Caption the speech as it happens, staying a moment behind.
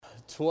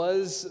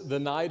'Twas the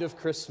night of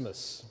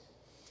Christmas,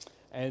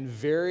 and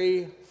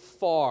very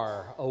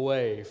far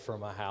away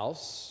from a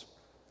house,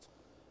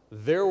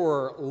 there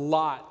were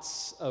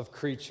lots of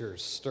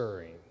creatures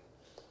stirring.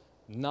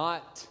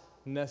 Not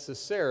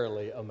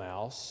necessarily a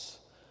mouse,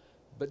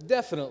 but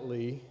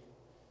definitely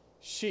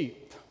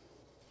sheep.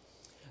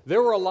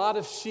 There were a lot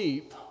of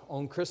sheep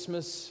on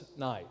Christmas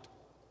night.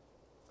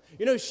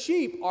 You know,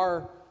 sheep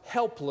are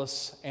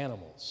helpless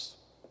animals.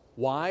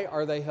 Why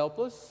are they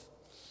helpless?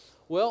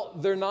 Well,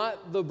 they're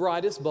not the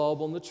brightest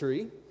bulb on the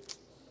tree.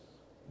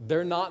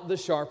 They're not the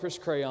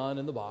sharpest crayon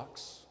in the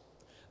box.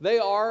 They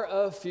are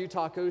a few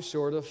tacos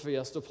short of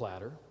Fiesta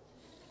platter.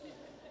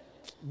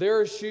 There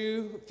are a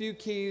few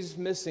keys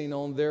missing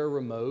on their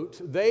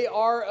remote. They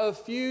are a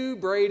few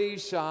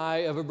Brady's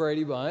shy of a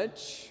Brady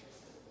Bunch.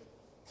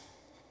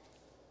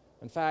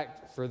 In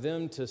fact, for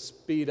them to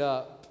speed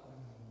up,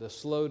 to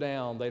slow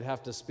down, they'd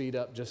have to speed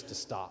up just to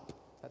stop.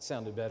 That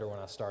sounded better when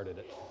I started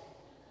it.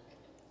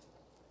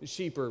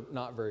 Sheep are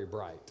not very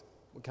bright.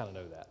 We kind of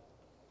know that.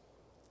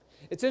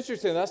 It's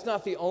interesting, that's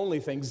not the only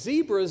thing.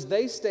 Zebras,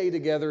 they stay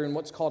together in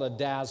what's called a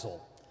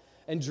dazzle.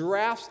 And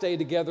giraffes stay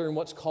together in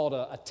what's called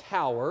a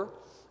tower.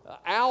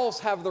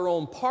 Owls have their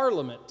own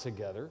parliament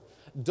together.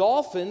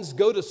 Dolphins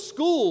go to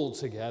school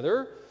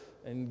together.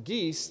 And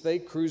geese, they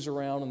cruise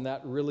around in that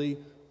really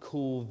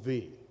cool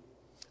V.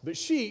 But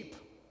sheep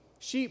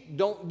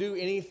don't do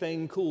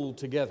anything cool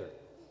together.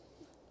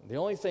 The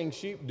only thing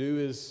sheep do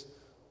is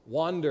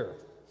wander.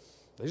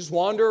 They just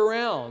wander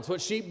around. That's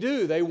what sheep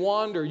do. They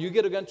wander. You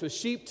get a bunch of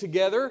sheep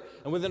together,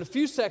 and within a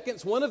few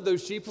seconds, one of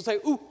those sheep will say,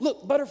 "Ooh,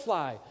 look,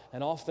 butterfly,"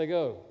 and off they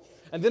go.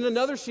 And then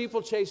another sheep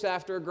will chase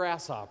after a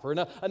grasshopper,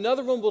 and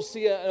another one will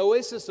see an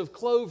oasis of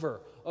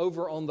clover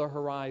over on the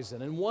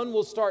horizon, and one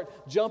will start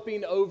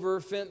jumping over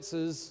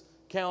fences,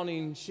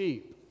 counting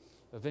sheep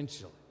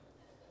eventually.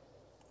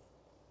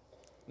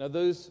 Now,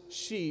 those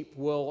sheep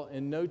will,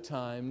 in no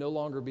time, no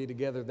longer be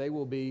together. They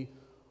will be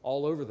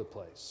all over the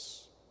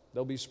place.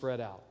 They'll be spread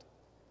out.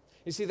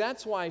 You see,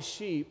 that's why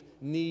sheep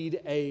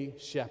need a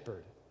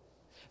shepherd.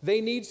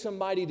 They need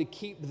somebody to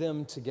keep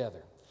them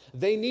together.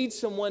 They need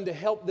someone to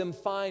help them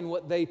find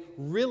what they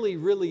really,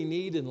 really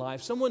need in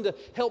life. Someone to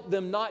help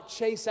them not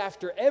chase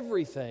after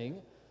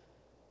everything,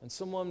 and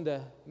someone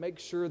to make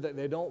sure that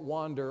they don't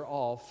wander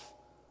off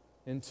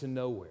into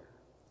nowhere.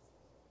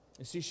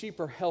 You see, sheep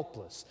are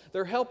helpless.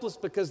 They're helpless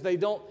because they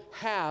don't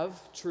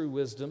have true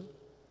wisdom.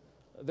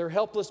 They're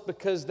helpless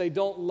because they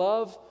don't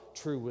love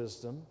true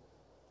wisdom.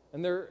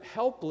 And they're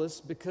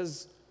helpless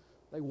because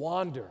they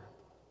wander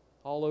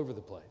all over the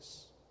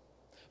place.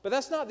 But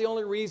that's not the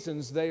only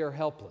reasons they are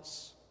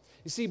helpless.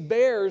 You see,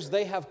 bears,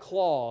 they have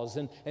claws,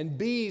 and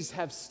bees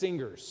have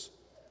stingers.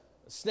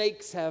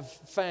 Snakes have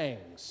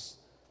fangs.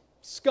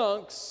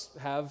 Skunks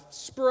have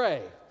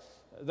spray.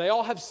 They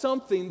all have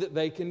something that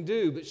they can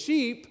do. But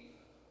sheep,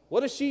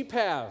 what do sheep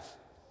have?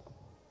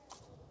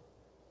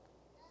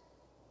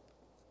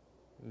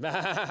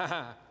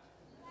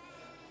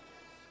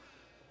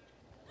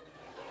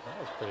 That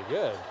was pretty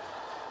good.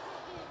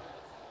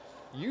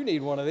 You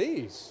need one of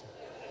these.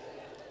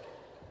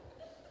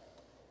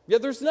 Yeah,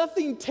 there's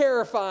nothing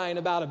terrifying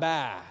about a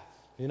baa,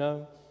 you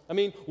know? I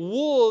mean,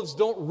 wolves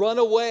don't run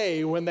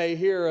away when they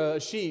hear a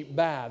sheep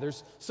baa.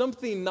 There's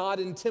something not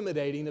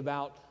intimidating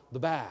about the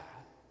baa.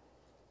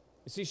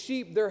 You see,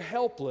 sheep, they're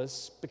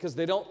helpless because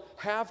they don't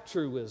have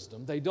true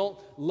wisdom. They don't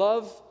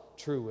love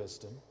true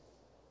wisdom.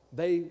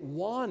 They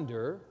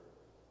wander,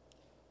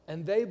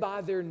 and they,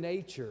 by their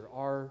nature,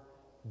 are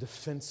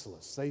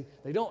defenseless.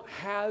 They don't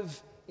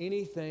have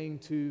anything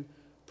to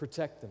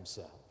protect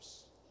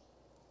themselves.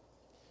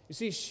 You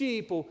see,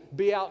 sheep will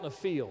be out in a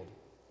field,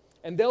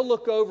 and they'll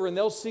look over and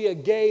they'll see a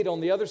gate on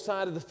the other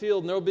side of the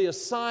field, and there'll be a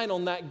sign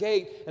on that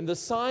gate, and the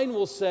sign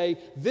will say,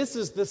 "This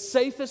is the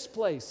safest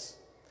place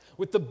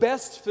with the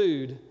best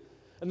food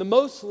and the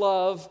most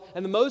love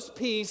and the most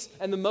peace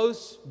and the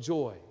most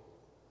joy."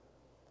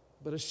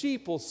 But a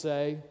sheep will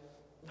say,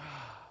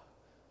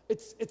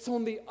 it's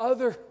on the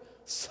other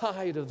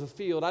side of the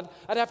field.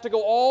 I'd have to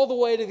go all the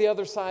way to the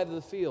other side of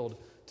the field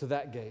to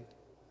that gate.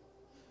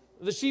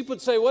 The sheep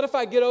would say, what if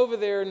I get over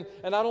there and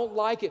I don't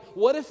like it?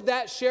 What if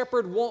that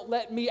shepherd won't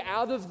let me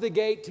out of the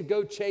gate to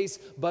go chase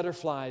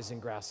butterflies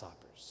and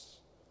grasshoppers?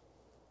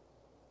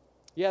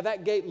 Yeah,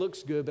 that gate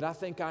looks good, but I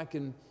think I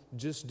can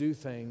just do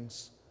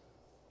things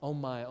on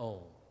my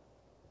own.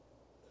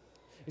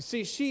 You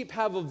see, sheep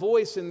have a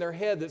voice in their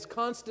head that's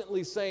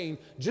constantly saying,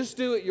 just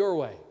do it your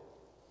way.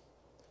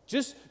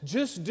 Just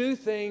do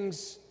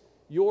things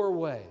your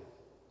way.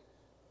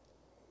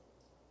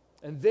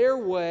 And their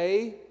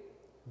way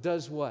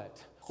does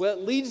what? Well,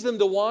 it leads them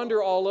to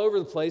wander all over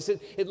the place.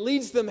 It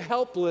leads them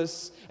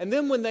helpless. And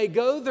then when they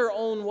go their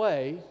own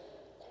way,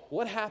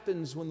 what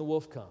happens when the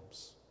wolf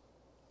comes?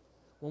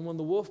 Well, when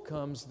the wolf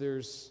comes,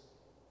 there's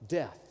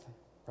death,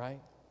 right?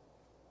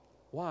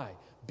 Why?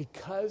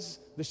 Because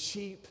the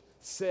sheep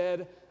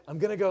said, I'm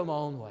going to go my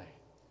own way.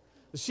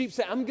 The sheep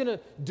said, I'm going to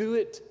do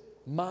it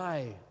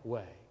my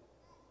way.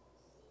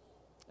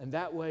 And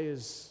that way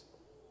is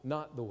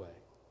not the way.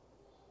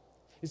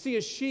 You see,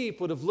 a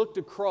sheep would have looked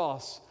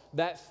across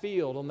that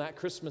field on that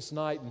Christmas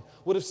night and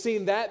would have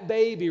seen that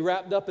baby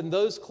wrapped up in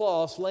those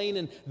cloths laying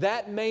in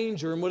that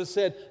manger and would have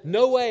said,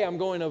 "No way I'm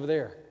going over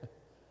there.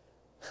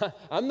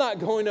 I'm not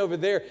going over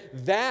there.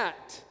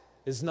 That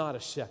is not a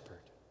shepherd.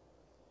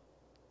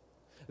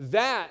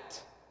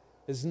 That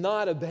is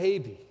not a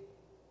baby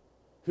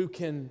who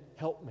can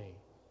help me.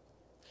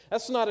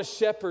 That's not a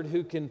shepherd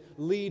who can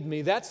lead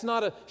me. That's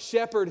not a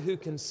shepherd who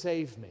can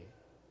save me."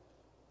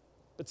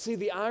 But see,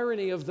 the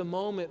irony of the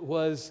moment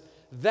was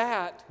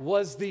that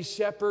was the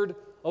shepherd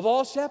of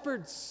all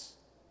shepherds.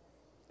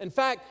 In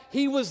fact,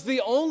 he was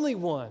the only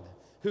one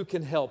who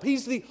can help.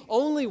 He's the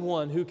only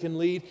one who can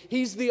lead.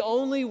 He's the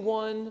only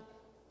one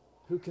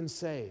who can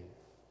save.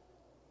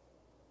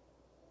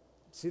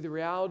 See, the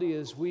reality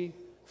is we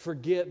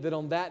forget that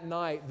on that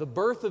night, the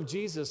birth of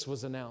Jesus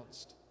was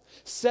announced.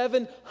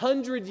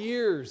 700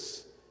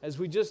 years, as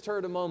we just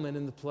heard a moment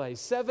in the play,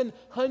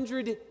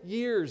 700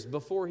 years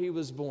before he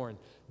was born,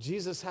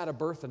 Jesus had a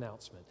birth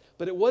announcement.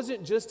 But it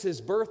wasn't just his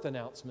birth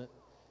announcement,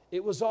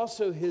 it was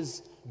also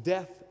his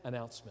death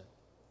announcement.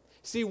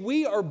 See,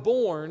 we are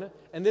born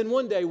and then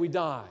one day we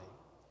die.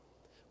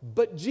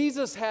 But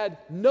Jesus had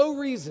no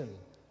reason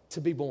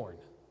to be born.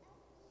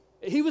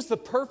 He was the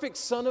perfect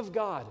Son of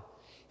God.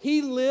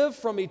 He lived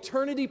from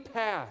eternity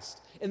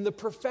past in the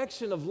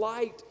perfection of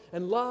light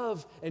and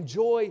love and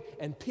joy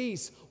and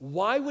peace.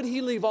 Why would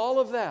he leave all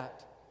of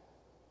that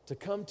to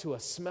come to a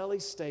smelly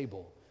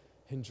stable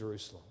in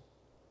Jerusalem?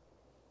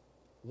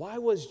 Why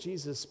was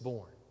Jesus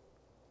born?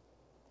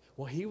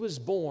 Well, he was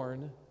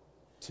born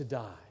to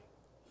die.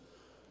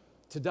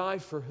 To die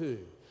for who?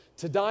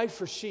 To die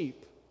for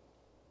sheep.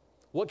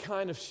 What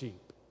kind of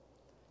sheep?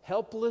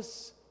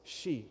 Helpless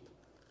sheep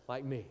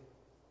like me.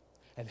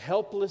 And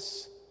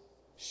helpless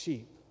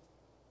sheep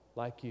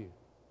like you.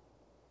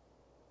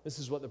 This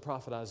is what the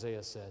prophet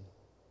Isaiah said.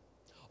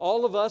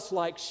 All of us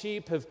like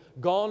sheep have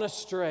gone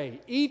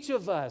astray. Each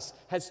of us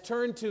has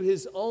turned to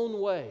his own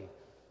way.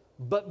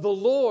 But the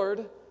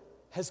Lord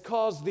has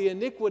caused the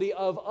iniquity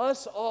of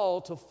us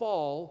all to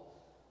fall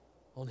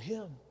on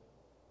him.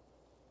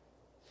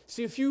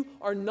 See, if you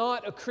are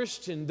not a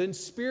Christian, then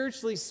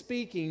spiritually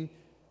speaking,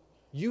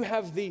 you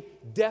have the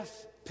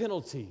death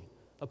penalty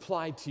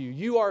applied to you.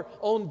 You are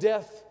on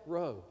death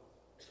row.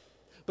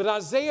 But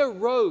Isaiah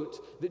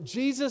wrote that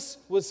Jesus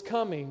was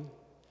coming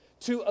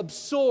to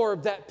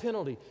absorb that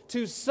penalty,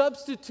 to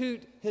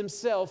substitute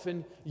himself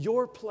in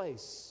your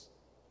place.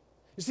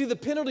 You see, the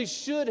penalty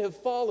should have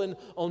fallen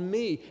on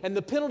me, and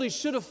the penalty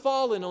should have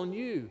fallen on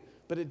you,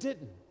 but it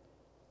didn't.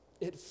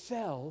 It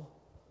fell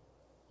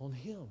on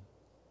him.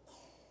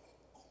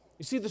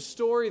 You see, the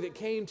story that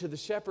came to the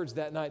shepherds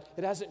that night,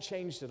 it hasn't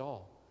changed at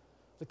all.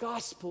 The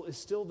gospel is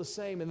still the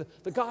same, and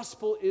the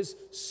gospel is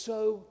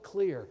so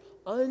clear.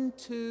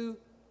 Unto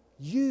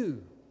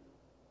you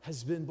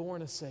has been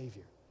born a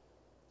Savior,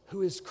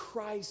 who is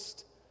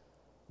Christ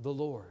the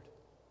Lord.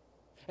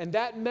 And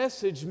that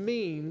message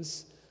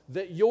means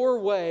that your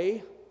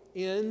way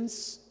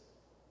ends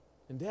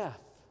in death.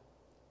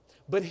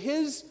 But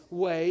his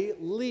way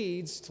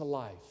leads to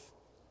life.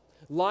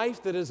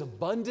 Life that is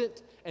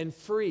abundant and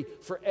free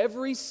for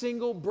every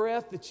single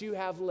breath that you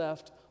have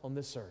left on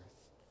this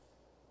earth.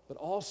 But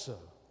also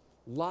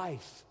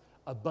life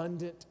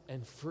abundant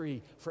and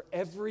free for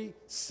every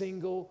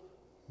single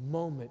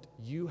moment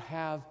you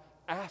have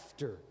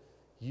after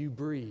you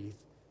breathe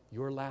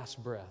your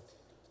last breath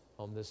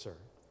on this earth.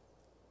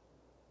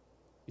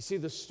 You see,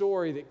 the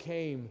story that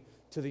came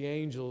to the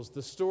angels,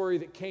 the story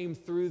that came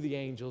through the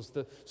angels,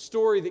 the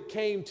story that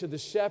came to the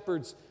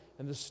shepherds,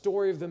 and the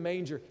story of the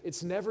manger,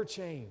 it's never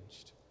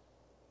changed.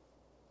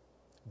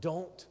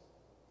 Don't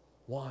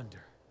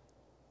wander.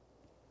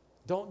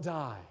 Don't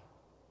die.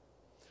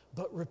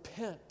 But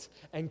repent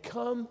and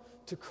come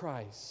to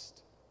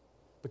Christ,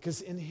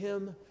 because in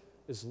him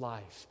is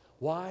life.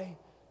 Why?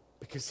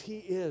 Because he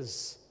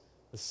is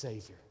the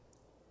Savior.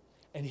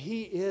 And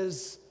he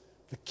is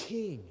the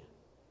King.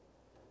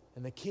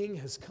 And the King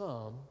has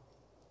come,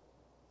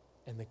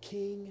 and the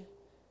King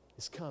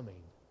is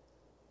coming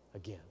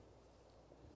again.